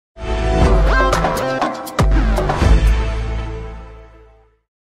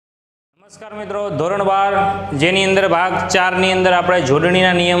नमस्कार मित्रों, धोरण 12 जेनी अंदर भाग 4 नी अंदर आपणे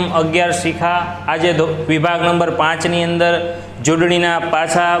जोडणीना नियम 11 शीखा। आज विभाग नंबर 5 नी अंदर जोडणीना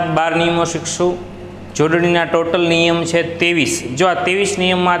पाछा 12 नियमों शीखशुं। जोडणीना टोटल नियम छे 23। जो आ 23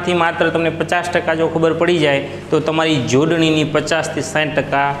 नियममांथी मात्र तमने 50% जो खबर पड़ी जाए तो तमारी जोडणीनी 50 થી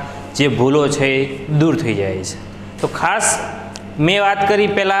 60% जे भूलो छे दूर थई जाय छे। तो खास मैं बात करी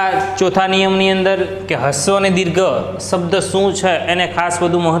पहला चौथा नियमनी अंदर कि ह्रस्व और दीर्घ शब्द शू है एने खास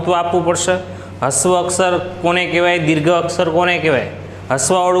बधु महत्व आपवू पड़शे। ह्रस्व अक्षर कोने कहेवाय, दीर्घ अक्षर कोने कहेवाय,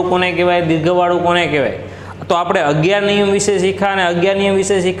 ह्रस्ववाळुं कोने कहेवाय, दीर्घवाळुं कोने कहेवाय। तो आपणे 11 नियम विषे शीख्या अने 11 नियम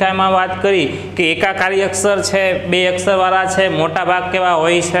विषे शीख्या एमां वात करी कि एकाकारी अक्षर छे, 2 अक्षरवाळा छे, मोटा भाग केवा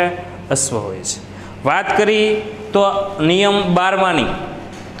होय छे, ह्रस्व होय छे। वात करी तो नियम 12 नी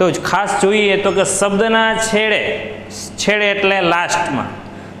तो खास जोईए तो कि शब्दना छेड़े एटले लास्ट में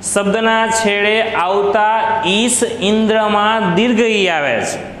शब्दना छेड़े आवता ईस इंद्र में दीर्घ ई आवे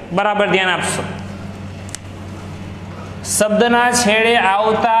छे। बराबर ध्यान आपशो। शब्दना छेड़े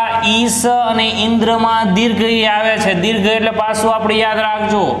आवता ईस अने इंद्र में दीर्घ ई आवे छे। दीर्घ एटले पाछुं आपणे याद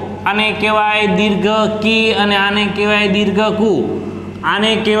राखजो, आने कहेवाय दीर्घ की अने आने कहेवाय दीर्घ कु।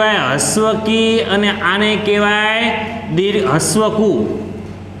 आने कहेवाय ह्रस्व की अने आने कहेवाय दीर्घ ह्रस्व कु।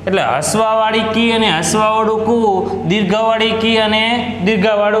 એટલે હસવાવાળી કી અને હસવાવાળું કુ, દીર્ઘવાળી કી અને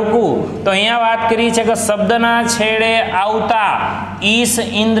દીર્ઘવાળું કુ। તો અહીંયા વાત કરી છે કે શબ્દના છેડે આવતા ઈસ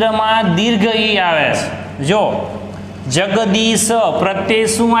ઇન્દ્રમાં દીર્ઘ ઈ આવે છે। જો જગદીશ પ્રત્યય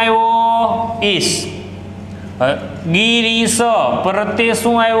શું આવ્યો? ઈસ। ગિરીશ પ્રત્યય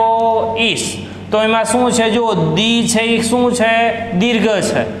શું આવ્યો? ઈસ। તો એમાં શું છે? જો દી છે એ શું છે? દીર્ઘ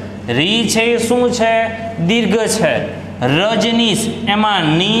છે। રી છે એ શું છે? દીર્ઘ છે। रजनीश एमा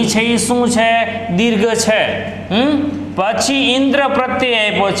नी छे शुं छे? दीर्घ छे। पछी इंद्र प्रत्यय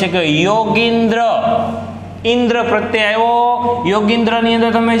आप्यो छे के योगींद्र। इंद्र प्रत्यय आव्यो। योगींद्र नी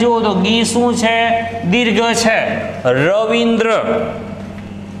अंदर तमे जुओ तो गी शुं छे? दीर्घ छे। रविंद्र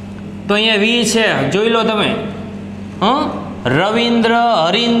तो अहींया वी छे, जोई लो तमे। रविंद्र,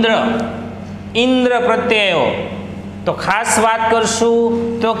 हरिंद्र, इंद्र प्रत्यय आव्यो। तो खास बात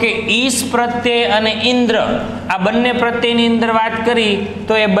करशुं तो कि ईश प्रत्यय अने इंद्र आ बंने प्रत्ययनी अंदर बात करी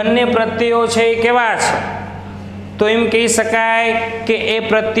तो ए बंने प्रत्ययो छे केवा छे? तो एम कही शकाय कि ए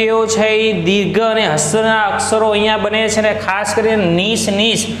प्रत्ययो छे दीर्घ अने ह्रस्वना अक्षरो अहींया बने छे ने खास करीने नीश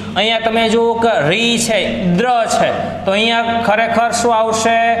नीश। अहींया तमे जुओ कि री छे, द्र छे तो अहींया खरेखर शुं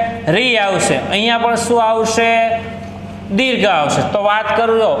आवशे? री आवशे। अहींया पण शुं आवशे? दीर्घ आवशे। तो बात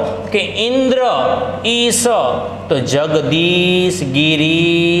करो कि इंद्र ईश तो जगदीश,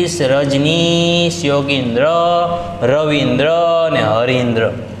 गिरीश, रजनीश, योगींद्र, रविंद्र ने हरिंद्र।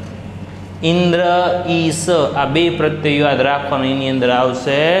 इंद्र ईश आ बे प्रत्यय याद राखवाना, एनी अंदर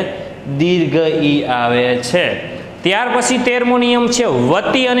आवशे दीर्घ ई आवे छे। त्यार पछी 13मो नियम छे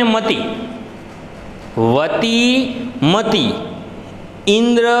वती अने मती। वती मती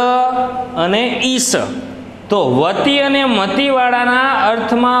इंद्र अने ईश। तो वती अने मती वाळाना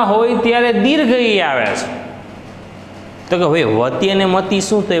अर्थमां होय त्यारे दीर्घ ई आवे छे। तो के भाई वती अने मती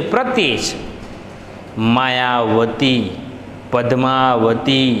शुं? तो प्रत्यय छे। मायावती,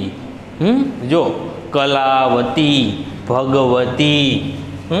 पद्मावती, जो कलावती, भगवती,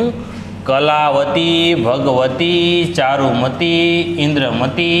 कलावती, भगवती, चारुमती,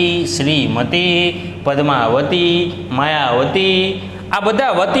 इंद्रमती, श्रीमती, पद्मावती, मायावती आ बधा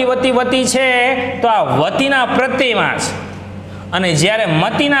वती वती वती छे। तो आ वतीना प्रत्ययमां छे अने ज्यारे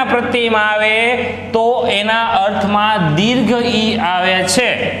मतीना प्रत्ययमां आवे तो एना अर्थमां दीर्घ ई आवे छे।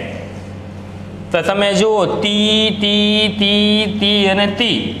 तो तमे जुओ ती ती ती ती अने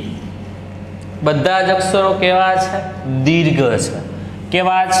ती बधा ज अक्षरो केवा छे? दीर्घ छे।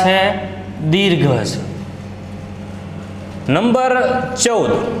 केवा छे? दीर्घ छे। नंबर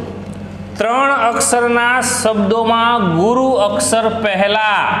 14 3 अक्षरना शब्दोमां गुरु अक्षर पहला।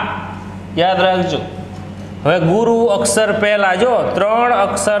 याद रखजो। हवे गुरु अक्षर पहला। जो 3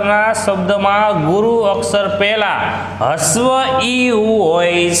 अक्षरना शब्दमां गुरु अक्षर पहला ह्रस्व ई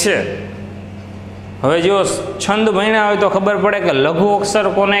होय छे। हवे जो छंद भण्या होय तो खबर पड़े कि लघु अक्षर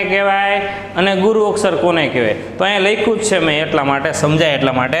कोने कहेवाय अने गुरु अक्षर कोने कहेवाय। तो अहींया लख्युं ज छे मैं एटला माटे समजाय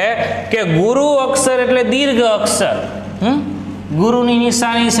एटला माटे कि गुरु अक्षर एटले दीर्घ अक्षर। गुरुनी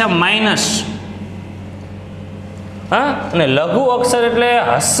निशानी छे माइनस। अने लघु अक्षर एटले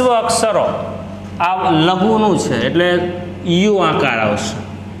ह्रस्व अक्षरो। आ लघुनु छे एटले यू आकार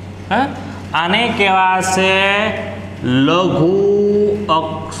आवशे। आने कहेवाशे लघु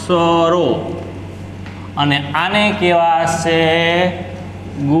अक्षरो अने आने कहेवाशे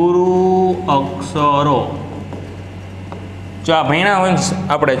गुरु अक्षरो। जो आ भण्या होय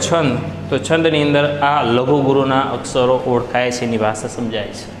आपणे छंद तो छंदनी अंदर आ लघु गुरुना अक्षरो ओळखाय छे, एनी भाषा समजाय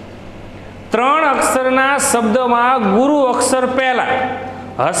छे। ત્રણ અક્ષરના શબ્દમાં ગુરુ અક્ષર પહેલા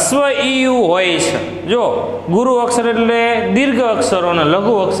હસ્વ ઈયુ હોય છે। જો ગુરુ અક્ષર એટલે દીર્ઘ અક્ષરો અને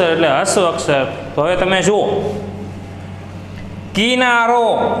લઘુ અક્ષર એટલે હસ્વ અક્ષર। તો હવે તમે જુઓ, કિનારો,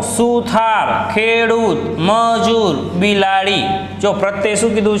 સુથાર, ખેડૂત, મજૂર, બિલાડી। જો પ્રત્યય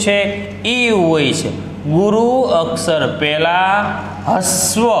શું કીધું છે? ઈયુ હોય છે। ગુરુ અક્ષર પહેલા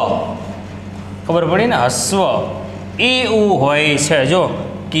હસ્વ, ખબર પડી ને? હસ્વ ઈયુ હોય છે। જો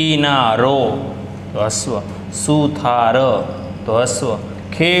કિનારો તો હસ્વ, સુથાર તો હસ્વ,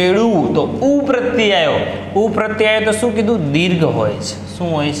 ખેડૂ તો ઉ પ્રત્યય આવ્યો। ઉ પ્રત્યય તો શું કીધું? દીર્ઘ હોય છે। શું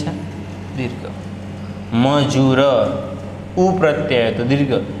હોય છે? દીર્ઘ। મજૂર ઉ પ્રત્યય તો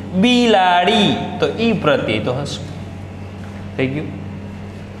દીર્ઘ, બિલાડી તો ઈ પ્રત્યય તો હસ્વ। થઈ ગયું?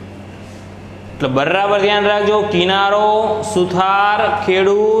 એટલે બરાબર ધ્યાન રાખજો, કિનારો, સુથાર,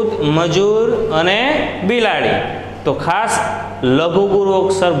 ખેડૂત, મજૂર અને બિલાડી। તો ખાસ લઘુ ગુરુ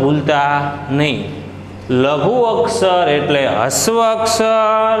અક્ષર ભૂલતા નહીં। લઘુ અક્ષર એટલે હસ્વ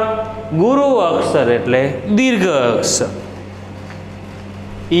અક્ષર, ગુરુ અક્ષર એટલે દીર્ઘ અક્ષર।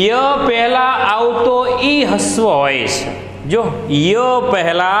 ય પહેલા આવતો ઈ હસ્વ હોય છે। જો ય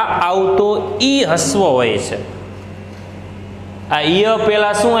પહેલા આવતો ઈ હસ્વ હોય છે। આ ય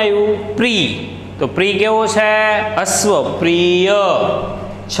પહેલા શું આવ્યું? પ્રી। તો પ્રી કેવો છે? હસ્વ, પ્રિય।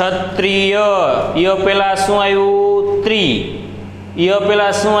 ક્ષત્રિય, ય પહેલા શું આવ્યું? ત્રી। ય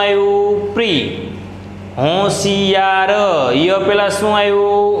પહેલા શું આવ્યું? પ્રી। હોશિયાર, ય પહેલા શું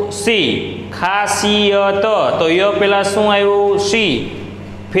આવ્યું? સી। ખાસિયત તો ય પહેલા શું આવ્યું? સી।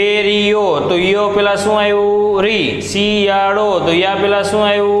 ફેરિયો તો ય પહેલા શું આવ્યું? રી। શિયાળો તો યા પહેલા શું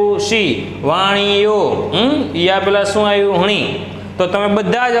આવ્યું? સી। વાણિયો યા પહેલા શું આવ્યું? હણી। તો તમે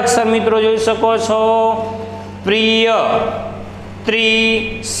બધા જ અક્ષર મિત્રો જોઈ શકો છો। પ્રિય,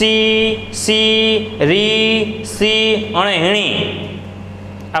 ત્રી, સી, રી, સી અને હણી,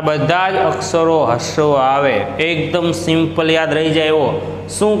 આ બધા જ અક્ષરો હસ્વ આવે। એકદમ સિમ્પલ યાદ રહી જાય એવો।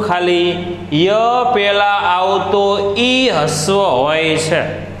 શું? ખાલી ય પહેલા આવતો ઈ હસ્વ હોય છે।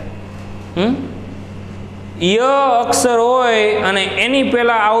 ય અક્ષર હોય અને એની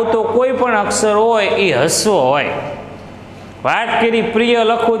પહેલા આવતો કોઈ પણ અક્ષર હોય એ હસ્વ હોય। વાત કરી પ્રિય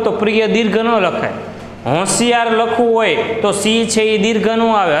લખવું તો પ્રિય દીર્ઘ ન લખાય। હોશિયાર લખવું હોય તો સી છે એ દીર્ઘ નું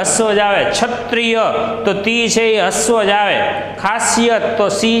આવે, હસ્વ જ આવે। ક્ષત્રિય તો તી છે એ હસ્વ જ આવે। ખાસિયત તો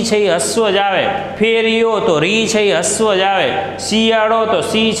સી છે એ હસ્વ જ આવે। ફેરિયો તો રી છે એ હસ્વ જ આવે। શિયાળો તો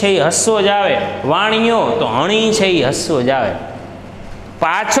સી છે એ હસ્વ જ આવે। વાણિયો તો હણી છે એ હસ્વ જ આવે।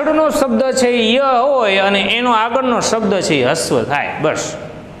 પાછળનો શબ્દ છે ય હોય અને એનો આગળનો શબ્દ છે એ હસ્વ થાય, બસ।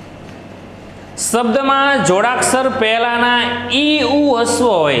 શબ્દમાં જોડાક્ષર પહેલાના ઈ ઉ હસ્વ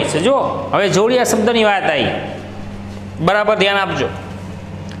હોય છે। જો હવે જોડિયા શબ્દની વાત આવી, બરાબર ધ્યાન આપજો।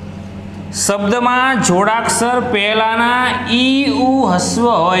 શબ્દમાં જોડાક્ષર પહેલાના ઈ ઉ હસ્વ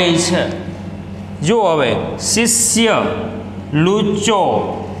હોય છે। જો હવે શિષ્ય, લુચ્ચો,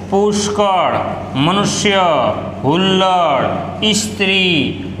 પુષ્કળ, મનુષ્ય, હુલ્લડ,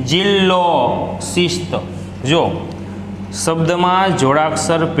 સ્ત્રી, જિલ્લો, શિસ્ત। જો શબ્દમાં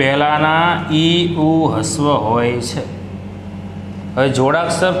જોડાક્ષર પહેલાના ઈ ઉ હસ્વ હોય છે। હવે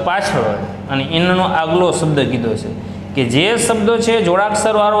જોડાક્ષર પાછળ હોય અને એનો આગલો શબ્દ કીધો છે કે જે શબ્દો છે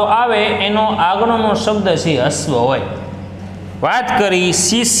જોડાક્ષર વાળો આવે એનો આગળનો શબ્દ છે હસ્વ હોય। વાત કરી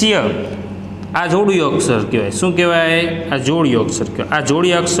શિષ્ય, આ જોડિયો અક્ષર કહેવાય। શું કહેવાય? આ જોડિયો અક્ષર કહેવાય। આ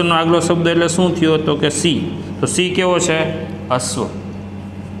જોડિયા અક્ષરનો આગલો શબ્દ એટલે શું થયો? તો કે સી। તો સી કેવો છે? હસ્વ।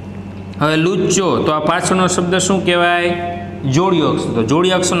 હવે લુચ્ચો, તો આ પાછળનો શબ્દ શું કહેવાય? જોડિયો અક્ષર। તો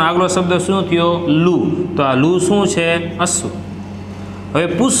જોડિયા અક્ષરનો આગલો શબ્દ શું થયો? લુ। તો આ લુ શું છે? હસ્વ। હવે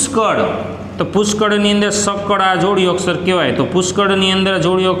પુષ્કળ, તો પુષ્કળની અંદર સકળ આ જોડિયો અક્ષર કહેવાય। તો પુષ્કળની અંદર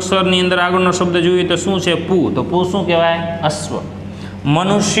જોડિયો અક્ષરની અંદર આગળનો શબ્દ જોઈએ તો શું છે? પું। તો પું શું કહેવાય? હસ્વ।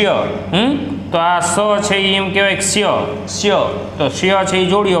 મનુષ્ય, તો આ સ છે એમ કહેવાય ક્ષય। ષ્ય તો ષ્ય છે એ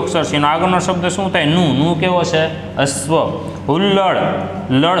જોડિયો અક્ષર છે, એનો આગળનો શબ્દ શું થાય? નું। નું કેવો છે? હસ્વ। હુલ્લડ,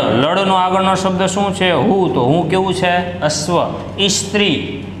 લડ, લડનો આગળનો શબ્દ શું છે? હું। તો હું કેવું છે? હસ્વ।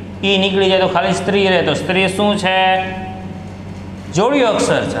 સ્ત્રી, ઈ નીકળી જાય તો ખાલી સ્ત્રી રહે, તો સ્ત્રી શું છે? જોડિયો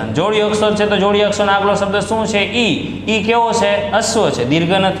અક્ષર છે। જોડિયો અક્ષર છે તો જોડિયો અક્ષરનો આગલો શબ્દ શું છે? ઈ। ઈ કેવો છે? હસ્વ છે,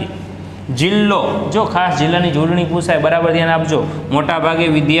 દીર્ઘ નથી। જિલ્લો, જો ખાસ જિલ્લાની જોડણી પૂછાય, બરાબર ધ્યાન આપજો। મોટા ભાગે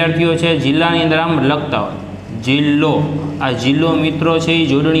વિદ્યાર્થીઓ છે જિલ્લાની અંદર આમ લખતા હોય જિલ્લો। આ જિલ્લો મિત્રો છે એ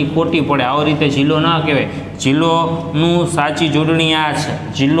જોડણી ખોટી પડે, આવી રીતે જિલ્લો ના કહેવાય। જિલ્લોનું સાચી જોડણી આ છે,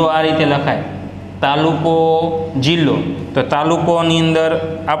 જિલ્લો આ રીતે લખાય। તાલુકો, જિલ્લો, તો તાલુકોની અંદર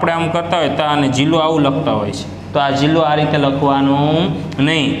આપણે આમ કરતા હોય તા અને જિલ્લો આવું લખતા હોય છે, તો આ જિલ્લો આ રીતે લખવાનું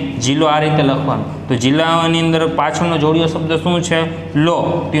નહીં, જિલ્લો આ રીતે લખવાનું। તો જિલ્લાની અંદર પાછળનો જોડિયો શબ્દ શું છે?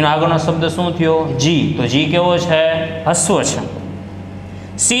 લો। તેનો આગળનો શબ્દ શું થયો? જી। તો જી કેવો છે? હસ્વ છે।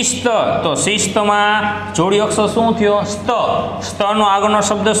 શિસ્ત, તો શિસ્તમાં જોડી અક્ષર શું થયો? સ્ત. સ્તનો આગળનો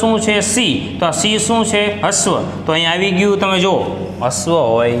શબ્દ શું છે? સી. તો આ સી શું છે? હસ્વ. તો અહીંયા આવી ગયું, તમે જુઓ હસ્વ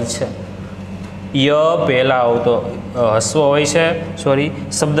હોય છે, ય પહેલા આવતો હસ્વ હોય છે, સોરી,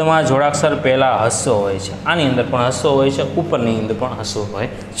 શબ્દમાં જોડાક્ષર પહેલા હસ્વ હોય છે. આની અંદર પણ હસ્વ હોય છે, ઉપરની અંદર પણ હસ્વ હોય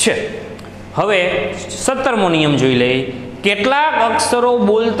છે. હવે 17મો નિયમ જોઈ લઈએ. કેટલાક અક્ષરો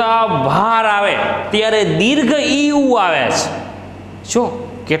બોલતા ભાર આવે ત્યારે દીર્ઘ ઈ ઉ આવે છે. જો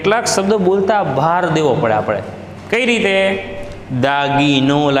કેટલાક શબ્દ બોલતા ભાર દેવો પડે આપણે. કઈ રીતે?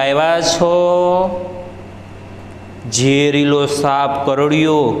 દાગીનો લાવ્યા છો, ઝેરીલો સાપ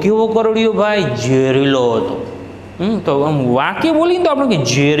કરડ્યો. કેવો કરડ્યો ભાઈ? ઝેરીલો હતો. તો આમ વાક્ય બોલીને તો આપણે કે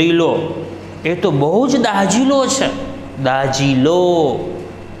ઝેરીલો, એ તો બહુ જ દાજીલો છે. દાજીલો,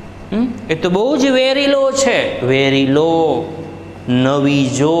 એ તો બહુ જ વેરીલો છે. વેરીલો.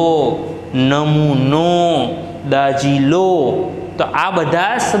 નવીજો, નમૂનો, દાજીલો. તો આ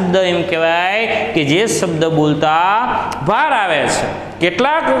બધા શબ્દ એમ કહેવાય કે જે શબ્દ બોલતા ભાર આવે છે.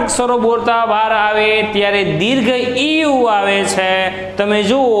 કેટલાક અક્ષરો બોલતા ભાર આવે ત્યારે દીર્ઘ ઈ ઉ આવે છે. તમે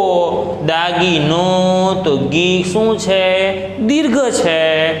જુઓ દાગીનો, તો ગી શું છે? દીર્ઘ છે.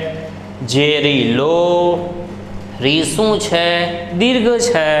 ઝેરીલો, રી શું છે? દીર્ઘ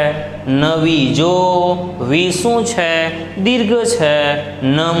છે. નવીજો, વી શું છે? દીર્ઘ છે.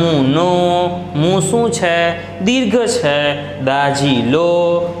 નમૂનો, મુ શું છે? દીર્ઘ છે. દાજીલો,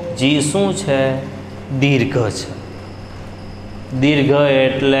 જી શું છે? દીર્ઘ છે. દીર્ઘ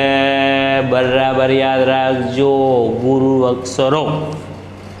એટલે બરાબર યાદ રાખજો, ગુરુ અક્ષરો.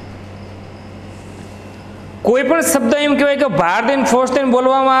 કોઈ પણ શબ્દ એમ કહેવાય કે ભાર દઈને ફોર્સ દઈને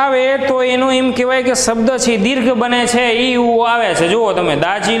બોલવામાં આવે તો એનો એમ કહેવાય કે શબ્દ છે દીર્ઘ બને છે, ઈ ઉ આવે છે. જુઓ તમે,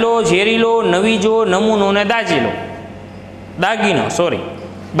 દાજીલો, ઝેરીલો, નવીજો, નમૂનો ને દાજીલો, દાગીનો, સોરી,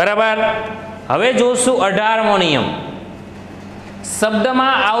 બરાબર. હવે જોશું 18મો નિયમ.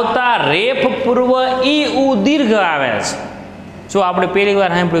 શબ્દમાં આવતા રેફ પૂર્વ ઈ ઉ દીર્ઘ આવે છે. જો આપણે પહેલી વાર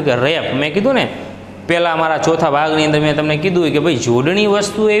સાંભળ્યું કે રેફ, મેં કીધું ને પહેલાં મારા ચોથા ભાગની અંદર મેં તમને કીધું કે ભાઈ જોડણી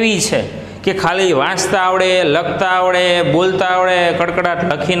વસ્તુ એવી છે કે ખાલી વાંચતા આવડે, લખતા આવડે, બોલતા આવડે, કડકડાટ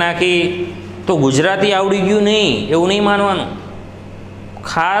લખી નાખી તો ગુજરાતી આવડી ગયું નહીં, એવું નહીં માનવાનું.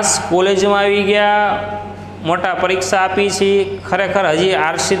 ખાસ કોલેજમાં આવી ગયા, મોટા પરીક્ષા આપી છે, ખરેખર હજી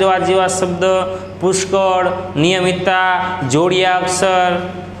આશીર્વાદ જેવા શબ્દ પુષ્કળ, નિયમિતતા, જોડિયા અક્ષર,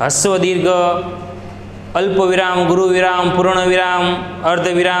 હસ્વ દીર્ઘ, અલ્પ વિરામ, ગુરુ વિરામ, પૂર્ણ વિરામ,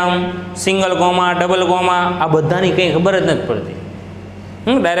 અર્ધ વિરામ, સિંગલ કોમા, ડબલ કોમા, આ બધાની કંઈ ખબર જ નથી પડતી.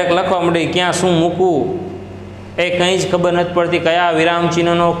 ડાયરેક્ટ લખવા માંડી, ક્યાં શું મૂકવું એ કંઈ જ ખબર નથી પડતી. કયા વિરામ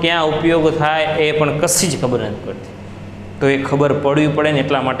ચિહ્નનો ક્યાં ઉપયોગ થાય એ પણ કશી જ ખબર નથી પડતી. તો એ ખબર પડવી પડે ને,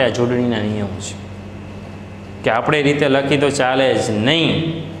 એટલા માટે આ જોડણીના નિયમો છે કે આપણે રીતે લખી તો ચાલે જ નહીં.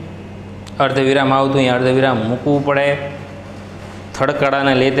 અર્ધવિરામ આવતું અહીં અર્ધવિરામ મૂકવું પડે.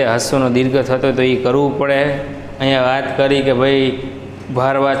 થડકાડાને લીધે હસ્વનો દીર્ઘ થતો તો એ કરવું પડે. અહીંયા વાત કરી કે ભાઈ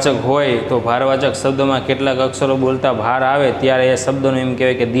ભારવાચક હોય તો ભારવાચક શબ્દમાં કેટલાક અક્ષરો બોલતા ભાર આવે ત્યારે એ શબ્દનો એમ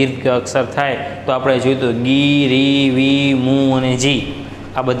કહેવાય કે દીર્ઘ અક્ષર થાય. તો આપણે જોયું તો ગી, રી, વી, મુ અને જી,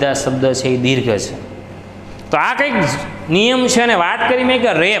 આ બધા શબ્દ છે એ દીર્ઘ છે. તો આ કંઈક નિયમ છે. અને વાત કરી મેં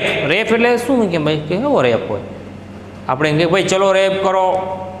કે રેપ, રેપ એટલે શું કે ભાઈ કેવો રેપ હોય? આપણે એમ કે ભાઈ ચલો રેપ કરો,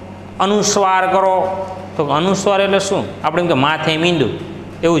 અનુસ્વાર કરો. તો અનુસ્વાર એટલે શું? આપણે એમ કે માથે મીંડું,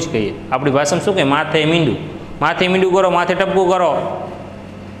 એવું જ કહીએ. આપણી ભાષામાં શું કહે? માથે મીંડું. માથે મીંડું કરો, માથે ટપકું કરો,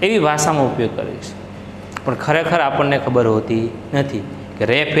 એવી ભાષામાં ઉપયોગ કરે છે. પણ ખરેખર આપણને ખબર હોતી નથી કે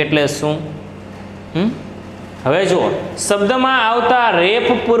રેપ એટલે શું. હવે જુઓ, શબ્દમાં આવતા રેપ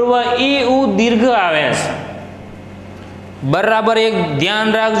પૂર્વ ઈ ઉ દીર્ઘ આવે છે. બરાબર એક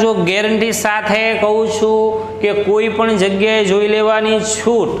ધ્યાન રાખજો, ગેરંટી સાથે કહું છું કે કોઈ પણ જગ્યાએ જોઈ લેવાની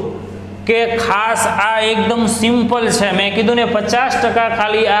છૂટ કે ખાસ આ એકદમ સિમ્પલ છે. મેં કીધું ને 50%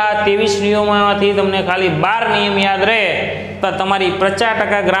 ખાલી આ 23 નિયમોમાંથી તમને ખાલી 12 નિયમ યાદ રહે તો તમારી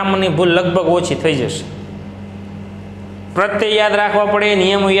 50% ગ્રામરની ભૂલ લગભગ ઓછી થઈ જશે. પ્રત્યય યાદ રાખવા પડે,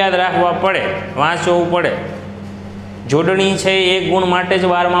 નિયમો યાદ રાખવા પડે, વાંચવું પડે. જોડણી છે એક ગુણ માટે જ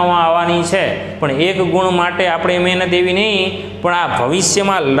 12માં આવવાની છે, પણ એક ગુણ માટે આપણે મહેનત એવી નહીં, પણ આ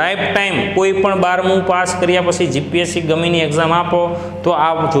ભવિષ્યમાં લાઈફ ટાઈમ કોઈ પણ 12મું પાસ કર્યા પછી જીપીએસસી ગમેની એક્ઝામ આપો તો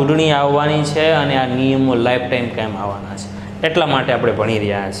આ જોડણી આવવાની છે અને આ નિયમો લાઈફ ટાઈમ કાયમ આવવાના છે. એટલા માટે આપણે ભણી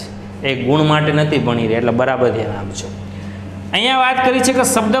રહ્યા છીએ, એક ગુણ માટે નથી ભણી રહ્યા, એટલે બરાબર ધ્યાન આપજો. અહીંયા વાત કરી છે કે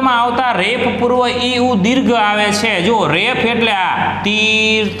શબ્દમાં આવતા રેપ પૂર્વ ઈ ઉ દીર્ઘ આવે છે. જો રેપ એટલે આ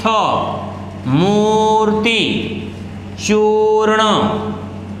તીર્થ, મૂર્તિ, ચૂર્ણ,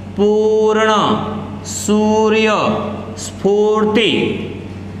 પૂર્ણ, સૂર્ય, સ્ફૂર્તિ,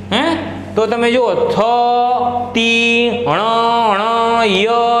 તો તમે જુઓ થ તી ણ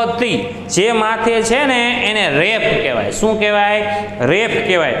ય તી જે માથે છે ને એને રેફ કહેવાય. શું કહેવાય? રેફ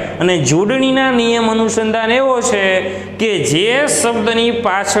કહેવાય. અને જોડણીના નિયમ અનુસંધાન એવો છે કે જે શબ્દની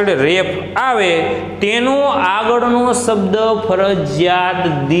પાછળ રેફ આવે તેનો આગળનો શબ્દ ફરજિયાત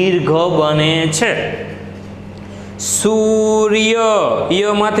દીર્ઘ બને છે. સૂર્ય ય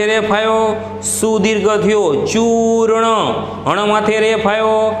માથે રેફ આવ્યો, સુ દીર્ઘ થયો. ચૂર્ણ હણ માથે રેફ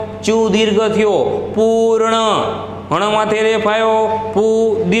આવ્યો, ચુ દીર્ઘ થયો. પૂર્ણ હણ માથે રેફ આવ્યો, પુ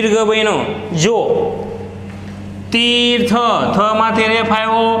દીર્ઘ બન્યો. જો તીર્થ થ માથે રેફ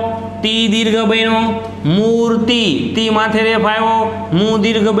આવ્યો, તી દીર્ઘ બન્યો. મૂર્તિ તી માથે રેફ આવ્યો, મુ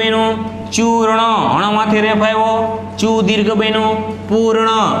દીર્ઘ બન્યો. ચૂર્ણ હણ માથે રેફ આવ્યો, ચુ દીર્ઘ બન્યો. પૂર્ણ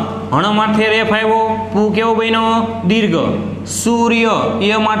હણ માથે રેફ આવ્યો, પુ કેવો બન્યો? દીર્ઘ. સૂર્ય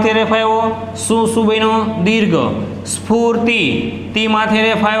ય માથે રેફ આવ્યો, સુ બન્યો? દીર્ઘ. સ્ફૂર્તિ તી માથે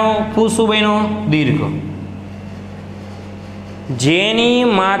રેફ આવ્યો, ફુ શું બન્યો? દીર્ઘ. જેની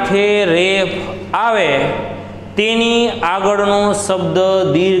માથે રેફ આવે તેની આગળનો શબ્દ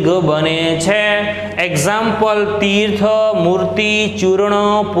દીર્ઘ બને છે. એક્ઝામ્પલ તીર્થ, મૂર્તિ, ચૂર્ણ,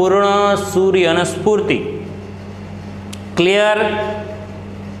 પૂર્ણ, સૂર્ય અને સ્ફૂર્તિ. ક્લિયર?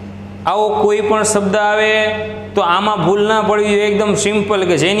 આવો કોઈ પણ શબ્દ આવે તો આમાં ભૂલ ના પડવી જોઈએ. એકદમ સિમ્પલ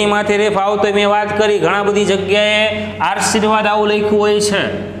કે જેની માથે રેફ આવતો મેં વાત કરી ઘણા બધી જગ્યાએ આશીર્વાદ આવું લખ્યું હોય છે.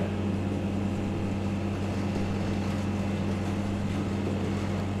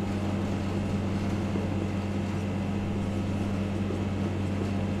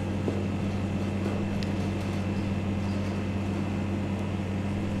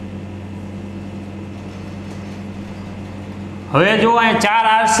 હવે જો અહીં 4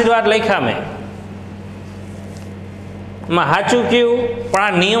 આશીર્વાદ લખ્યા મેં, એમાં સાચું કયું પણ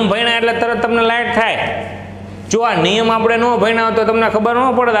આ નિયમ ભણ્યા એટલે તરત તમને લાઈટ થાય. જો આ નિયમ આપણે ન ભણ્યા તો તમને ખબર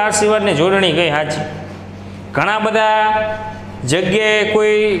ન પડે આશીર્વાદની જોડણી કઈ સાચી. ઘણા બધા જગ્યાએ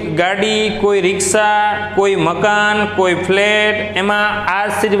કોઈ ગાડી, કોઈ રિક્ષા, કોઈ મકાન, કોઈ ફ્લેટ, એમાં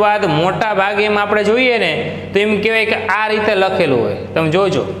આશીર્વાદ મોટા ભાગે એમાં આપણે જોઈએ ને તો એમ કહેવાય કે આ રીતે લખેલું હોય. તમે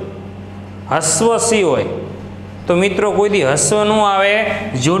જોજો હસ્વ સી હોય તો મિત્રો કોઈ દી હસ્વ ન આવે.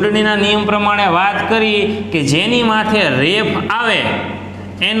 જોડણીના નિયમ પ્રમાણે વાત કરી કે જેની માથે રેફ આવે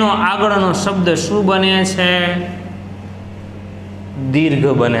એનો આગળનો શબ્દ શું બને છે? દીર્ઘ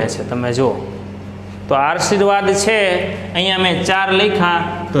બને છે. તમે જો તો આશીર્વાદ છે અહીંયા મેં 4 લખ્યા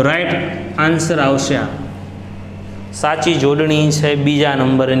તો રાઈટ આન્સર આવશે. સાચી જોડણી છે બીજા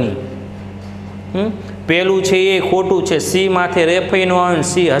નંબરની. પેલું છે એ ખોટું છે. સી માથે રેફઈનું આવે ને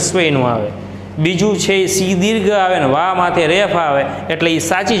સી હસ્વઈનું આવે. બીજું છે સી દીર્ઘ આવે ને વા માથે રેફ આવે એટલે એ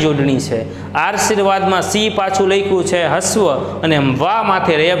સાચી જોડણી છે. આશીર્વાદમાં સી પાછું લખ્યું છે હસ્વ અને વા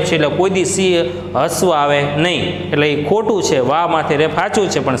માથે રેફ છે એટલે કોઈ દી સી હસ્વ આવે નહીં એટલે એ ખોટું છે. વા માથે રેફ સાચું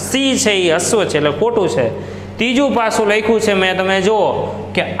છે પણ સી છે એ હસ્વ છે એટલે ખોટું છે. ત્રીજું પાછું લખ્યું છે મેં, તમે જુઓ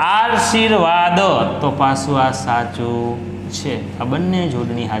કે આશીર્વાદ તો પાછું આ સાચું છે. આ બંને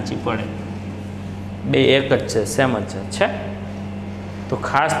જોડણી સાચી પડે. બે એક જ છે, સેમ જ છે. તો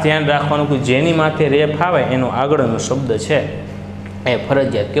ખાસ ધ્યાન રાખવાનું કે જેની માથે રેફ આવે એનો આગળનો શબ્દ છે એ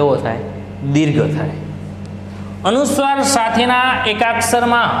ફરજિયાત કેવો થાય? દીર્ઘ થાય. અનુસ્વાર સાથેના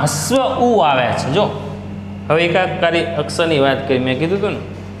એકાક્ષરમાં હસ્વ ઉ આવે છે. જો હવે એકાકારી અક્ષરની વાત કરી, મેં કીધું હતું ને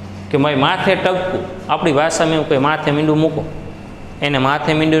કે ભાઈ માથે ટપકું, આપણી ભાષામાં એવું કહે માથે મીંડું મૂકો, એને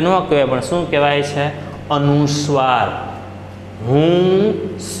માથે મીંડું ન કહેવાય પણ શું કહેવાય છે? અનુસ્વાર.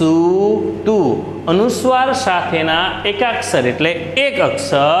 હું, સુ, તું. અનુસ્વાર સાથેના એકાક્ષર એટલે એક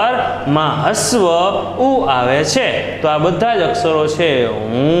અક્ષરમાં હસ્વ ઉ આવે છે. તો આ બધા જ અક્ષરો છે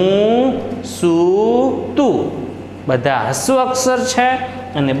હું, સુ, તું, બધા હસ્વ અક્ષર છે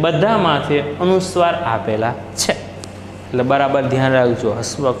અને બધામાંથી અનુસ્વાર આપેલા છે. એટલે બરાબર ધ્યાન રાખજો,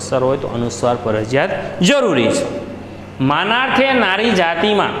 હસ્વ અક્ષર હોય તો અનુસ્વાર ફરજિયાત જરૂરી છે. માનાર્થે નારી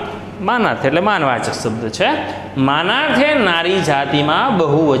જાતિમાં, માનાર્થ એટલે માનવાચક શબ્દ છે. માનાર્થે નારી જાતિમાં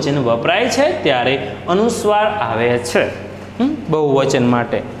બહુવચન વપરાય છે ત્યારે અનુસ્વાર આવે છે બહુવચન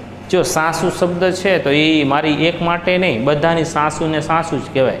માટે. જો સાસુ શબ્દ છે તો એ મારી એક માટે નહીં, બધાની સાસુને સાસુ જ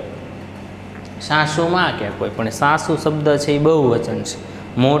કહેવાય. સાસુમાં કે કોઈ પણ સાસુ શબ્દ છે એ બહુવચન છે.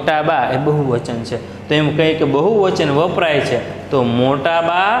 મોટા બા એ બહુવચન છે. તો એમ કહે કે બહુવચન વપરાય છે તો મોટા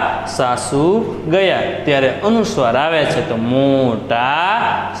બા સાસુ ગયા ત્યારે અનુસ્વાર આવે છે તો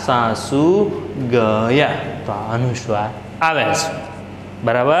મોટા સાસુ ગયા તો આ અનુસ્વાર આવે છે.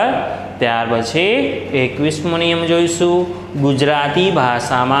 બરાબર. ત્યાર પછી 21મો નિયમ જોઈશું. ગુજરાતી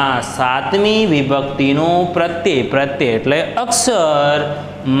ભાષામાં 7મી વિભક્તિનો પ્રત્યય એટલે અક્ષર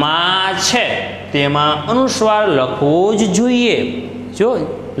માં છે તેમાં અનુસ્વાર લખવો જ જોઈએ. જો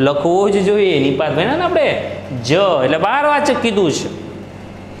લખવો જ જોઈએ. નિપાત ભણ્યા ને આપણે જ એટલે 12 વાચક કીધું છે.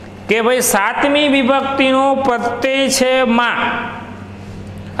 કે ભાઈ સાતમી વિભક્તિનો પ્રત્યય છે માં,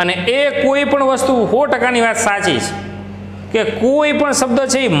 અને એ કોઈ પણ વસ્તુ 100%ની વાત સાચી છે કે કોઈ પણ શબ્દ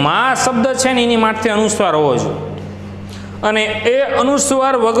છે એ માં શબ્દ છે ને એની માટે અનુસ્વાર હોવો જોઈએ, અને એ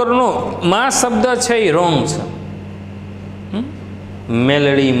અનુસ્વાર વગરનો માં શબ્દ છે એ રોંગ છે.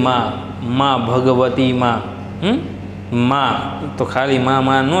 મેલડી માં ભગવતી માં તો ખાલી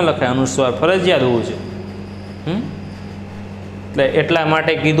માં ન લખાય, અનુસ્વાર ફરજિયાત હોવું છે. એટલે એટલા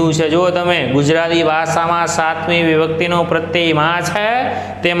માટે કીધું છે, જો તમે ગુજરાતી ભાષામાં સાતમી વિભક્તિનો પ્રત્યય માં છે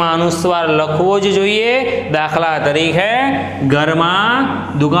તેમાં અનુસ્વાર લખવો જ જોઈએ. દાખલા તરીકે ઘરમાં,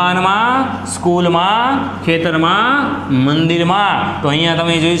 દુકાનમાં, સ્કૂલમાં, ખેતરમાં, મંદિરમાં. તો અહીંયા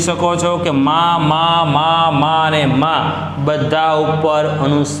તમે જોઈ શકો છો કે માં અને માં બધા ઉપર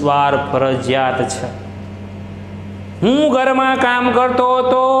અનુસ્વાર ફરજિયાત છે. હું ઘરમાં કામ કરતો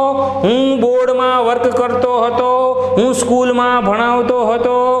હતો, હું બોર્ડમાં વર્ક કરતો હતો, હું સ્કૂલમાં ભણાવતો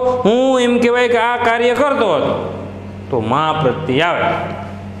હતો, હું એમ કહેવાય કે આ કાર્ય કરતો હતો, તો માં પ્રત્યય આવે.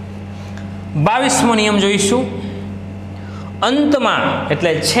 22મો નિયમ જોઈશું. અંતમાં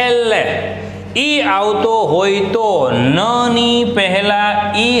એટલે છેલ્લે ઈ આવતો હોય તો ન ની પહેલા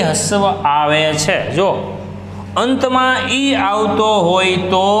ઈ હસ્વ આવે છે. જો અંતમાં ઈ આવતો હોય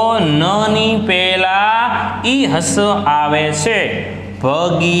તો ન ની પહેલા ઈ હસ્વ આવે છે.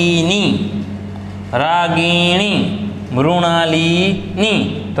 ભગીની, રાગીણી, મૃણાલીની.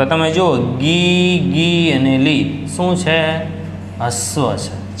 તો તમે જો ગી અને લી શું છે? હસ્વ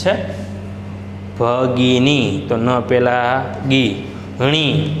છે. ભગીની તો ન પહેલા ગી,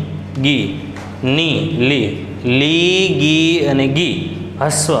 હણી ગી, ની લી ગી અને ગી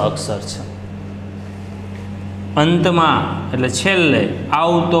હસ્વ અક્ષર છે. અંતમાં એટલે છેલ્લે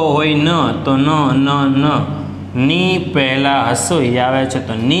આવતો હોય ન તો ન ની પહેલા હસ્વ આવે છે,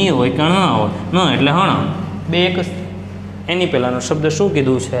 તો ની હોય કે ન હોય? ન એટલે હણ, બે એક. એની પહેલાનો શબ્દ શું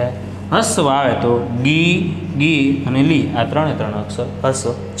કીધું છે? હસ્વ આવે તો ગી અને લી, આ ત્રણે ત્રણ અક્ષર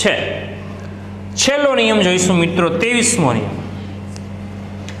હસ્વ છે. છેલ્લો નિયમ જોઈશું મિત્રો, 23મો નિયમ.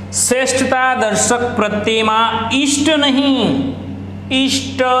 શ્રેષ્ઠતા દર્શક પ્રત્યેમાં ઈષ્ટ નહીં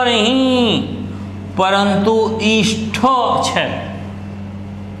પરંતુ ઈષ્ઠ છે.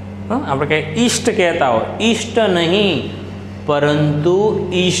 આપણે કઈ ઈષ્ટ કહેતા હોય, ઈષ્ટ નહીં પરંતુ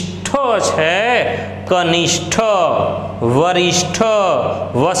ઈષ્ઠ છે. કનિષ્ઠ, વરિષ્ઠ,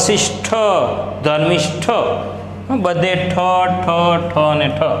 વસિષ્ઠ, ધર્મિષ્ઠ, બધે ઠ ને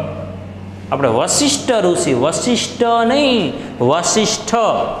ઠ. આપણે વસિષ્ઠ ઋષિ, વસિષ્ઠ નહીં વસિષ્ઠ,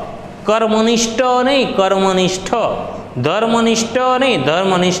 કર્મનિષ્ઠ નહીં કર્મનિષ્ઠ, ધર્મનિષ્ઠ નહીં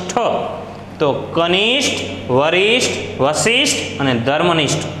ધર્મનિષ્ઠ. તો કનિષ્ઠ, વરિષ્ઠ, વસિષ્ઠ અને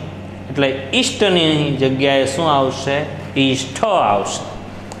ધર્મનિષ્ઠ. એટલે ઈષ્ટની જગ્યાએ શું આવશે? ઈષ્ઠ આવશે.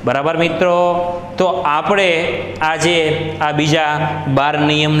 બરાબર મિત્રો? તો આપણે આજે આ બીજા 12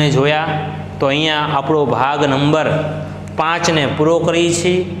 નિયમને જોયા. તો અહીંયા આપણો ભાગ નંબર 5ને પૂરો કરી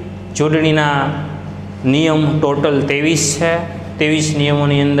છીએ. જોડણીના નિયમ ટોટલ 23 છે. 23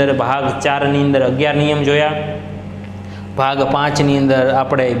 નિયમોની અંદર ભાગ 4ની અંદર 11 નિયમ જોયા. ભાગ 5ની અંદર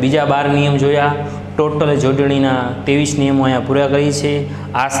આપણે બીજા 12 નિયમ જોયા. ટોટલ જોડણીના 23 નિયમો અહીંયા પૂરા કરી છે.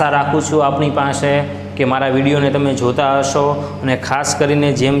 આશા રાખું છું આપની પાસે કે મારા વિડીયોને તમે જોતા હશો, અને ખાસ કરીને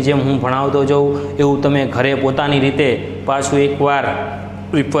જેમ હું ભણાવતો જાઉં એવું તમે ઘરે પોતાની રીતે પાછું એકવાર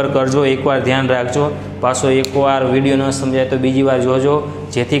પ્રિફર કરજો, એકવાર ધ્યાન રાખજો. પાછો એકવાર વિડીયો ન સમજાય તો બીજી વાર જોજો,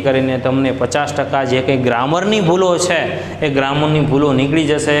 જેથી કરીને તમને 50% જે કંઈ ગ્રામરની ભૂલો છે એ ગ્રામરની ભૂલો નીકળી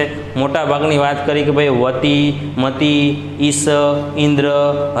જશે. મોટા ભાગની વાત કરી કે ભાઈ વતી, મતી, ઈસ, ઇન્દ્ર,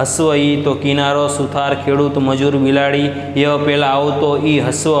 હસ્વ ઈ તો કિનારો, સુથાર, ખેડૂત, મજૂર, બિલાડી. ય પહેલાં આવતો ઈ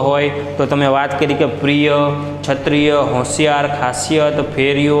હસ્વ હોય તો તમે વાત કરી કે પ્રિય, ક્ષત્રિય, હોશિયાર, ખાસિયત,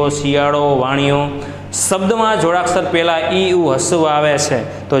 ફેરિયો, શિયાળો, વાણિયો. શબ્દમાં જોડાક્ષર પહેલાં ઈ ઉ હસ્વ આવે છે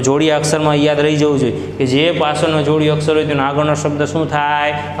તો જોડી અક્ષરમાં યાદ રહી જવું જોઈએ કે જે પાછળનો જોડી અક્ષર હોય તેનો આગળનો શબ્દ શું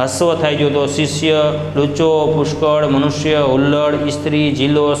થાય? હસ્વ થાય. જો તો શિષ્ય, લુચ્ચો, પુષ્કળ, મનુષ્ય, હુલ્લડ, સ્ત્રી,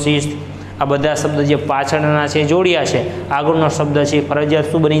 જિલ્લો, શિસ્ત. આ બધા શબ્દ જે પાછળના છે જોડિયા છે, આગળનો શબ્દ છે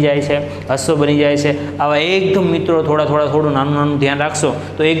ફરજિયાત શું બની જાય છે? હસ્વ બની જાય છે. આવા એકદમ મિત્રો થોડું નાનું ધ્યાન રાખશો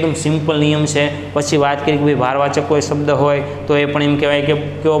તો એકદમ સિમ્પલ નિયમ છે. પછી વાત કરી કે ભાઈ ભારવાચક કોઈ શબ્દ હોય તો એ પણ એમ કહેવાય કે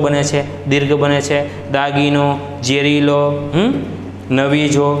કેવો બને છે? દીર્ઘ બને છે. દાગીનો, ઝેરીલો,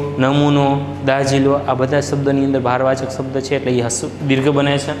 નવીજો, નમૂનો, દાજીલો, આ બધા શબ્દની અંદર ભારવાચક શબ્દ છે એટલે એ હસ્વ દીર્ઘ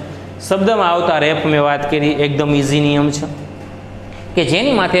બને છે. શબ્દમાં આવતા રેફ મેં વાત કરી, એકદમ ઇઝી નિયમ છે કે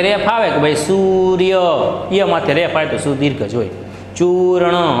જેની માથે રેફ આવે કે ભાઈ સૂર્ય, ય માથે રેફ આવે તો શું? દીર્ઘ જ હોય.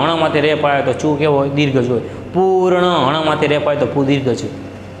 ચૂર્ણ, હણ માથે રેફ આવે તો ચૂ કેવો હોય? દીર્ઘ જ હોય. પૂર્ણ, હણ માથે રેફ આવે તો પૂ દીર્ઘ જ હોય.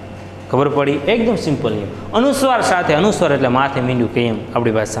 ખબર પડી? એકદમ સિમ્પલ નિયમ. અનુસ્વાર સાથે, અનુસ્વાર એટલે માથે મીંડું કે એમ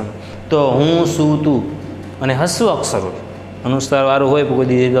આપણી ભાષામાં. તો હું, શું, તું અને હસ્વ અક્ષર હોય અનુસ્વાર વાળું હોય કોઈ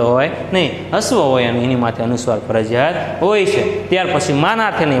દીર્ઘ હોય નહીં, હસ્વ હોય અને એની માથે અનુસ્વાર ફરજિયાત હોય છે. ત્યાર પછી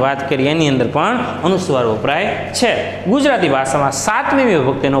માનાર્થની વાત કરી એની અંદર પણ અનુસ્વાર વપરાય છે. ગુજરાતી ભાષામાં 7મી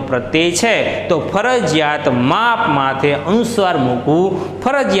વિભક્તિનો પ્રત્યય છે તો ફરજિયાત માપ માથે અનુસ્વાર મૂકવું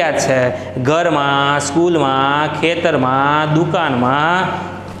ફરજિયાત છે. ઘરમાં, સ્કૂલમાં, ખેતરમાં, દુકાનમાં,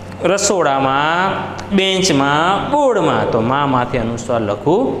 રસોડામાં, બેન્ચમાં, બોર્ડમાં તો મા માથે અનુસ્વાર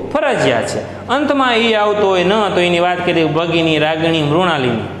લખવું ફરજિયાત છે. અંતમાં એ આવતો હોય ન તો એની વાત કરીએ ભગીની, રાગણી,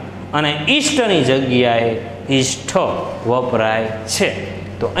 મૃણાલિની અને ઈષ્ટની જગ્યાએ ઈષ્ઠ વપરાય છે.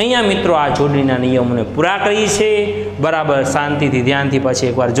 તો અહીંયા મિત્રો આ જોડણીના નિયમોને પૂરા કરી છે. બરાબર શાંતિથી ધ્યાનથી પછી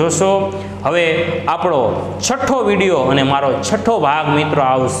એકવાર જોશો. હવે આપણો છઠ્ઠો વિડીયો અને મારો છઠ્ઠો ભાગ મિત્રો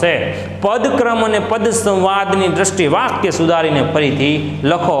આવશે પદક્રમ અને પદ સંવાદની દ્રષ્ટિએ વાક્ય સુધારીને ફરીથી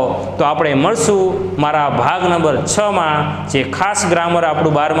લખો. તો આપણે મળશું મારા ભાગ નંબર 6માં જે ખાસ ગ્રામર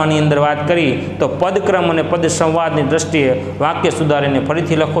આપણું 12માની અંદર વાત કરી તો પદક્રમ અને પદ સંવાદની દ્રષ્ટિએ વાક્ય સુધારીને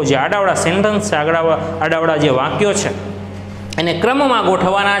ફરીથી લખો. જે આડાવડા સેન્ટેન્સ છે, આડાવડા જે વાક્યો છે એને ક્રમમાં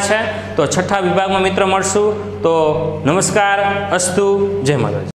ગોઠવવાના છે. તો છઠ્ઠા વિભાગમાં મિત્ર મળશું. તો નમસ્કાર, અસ્તુ, જય માતાજી.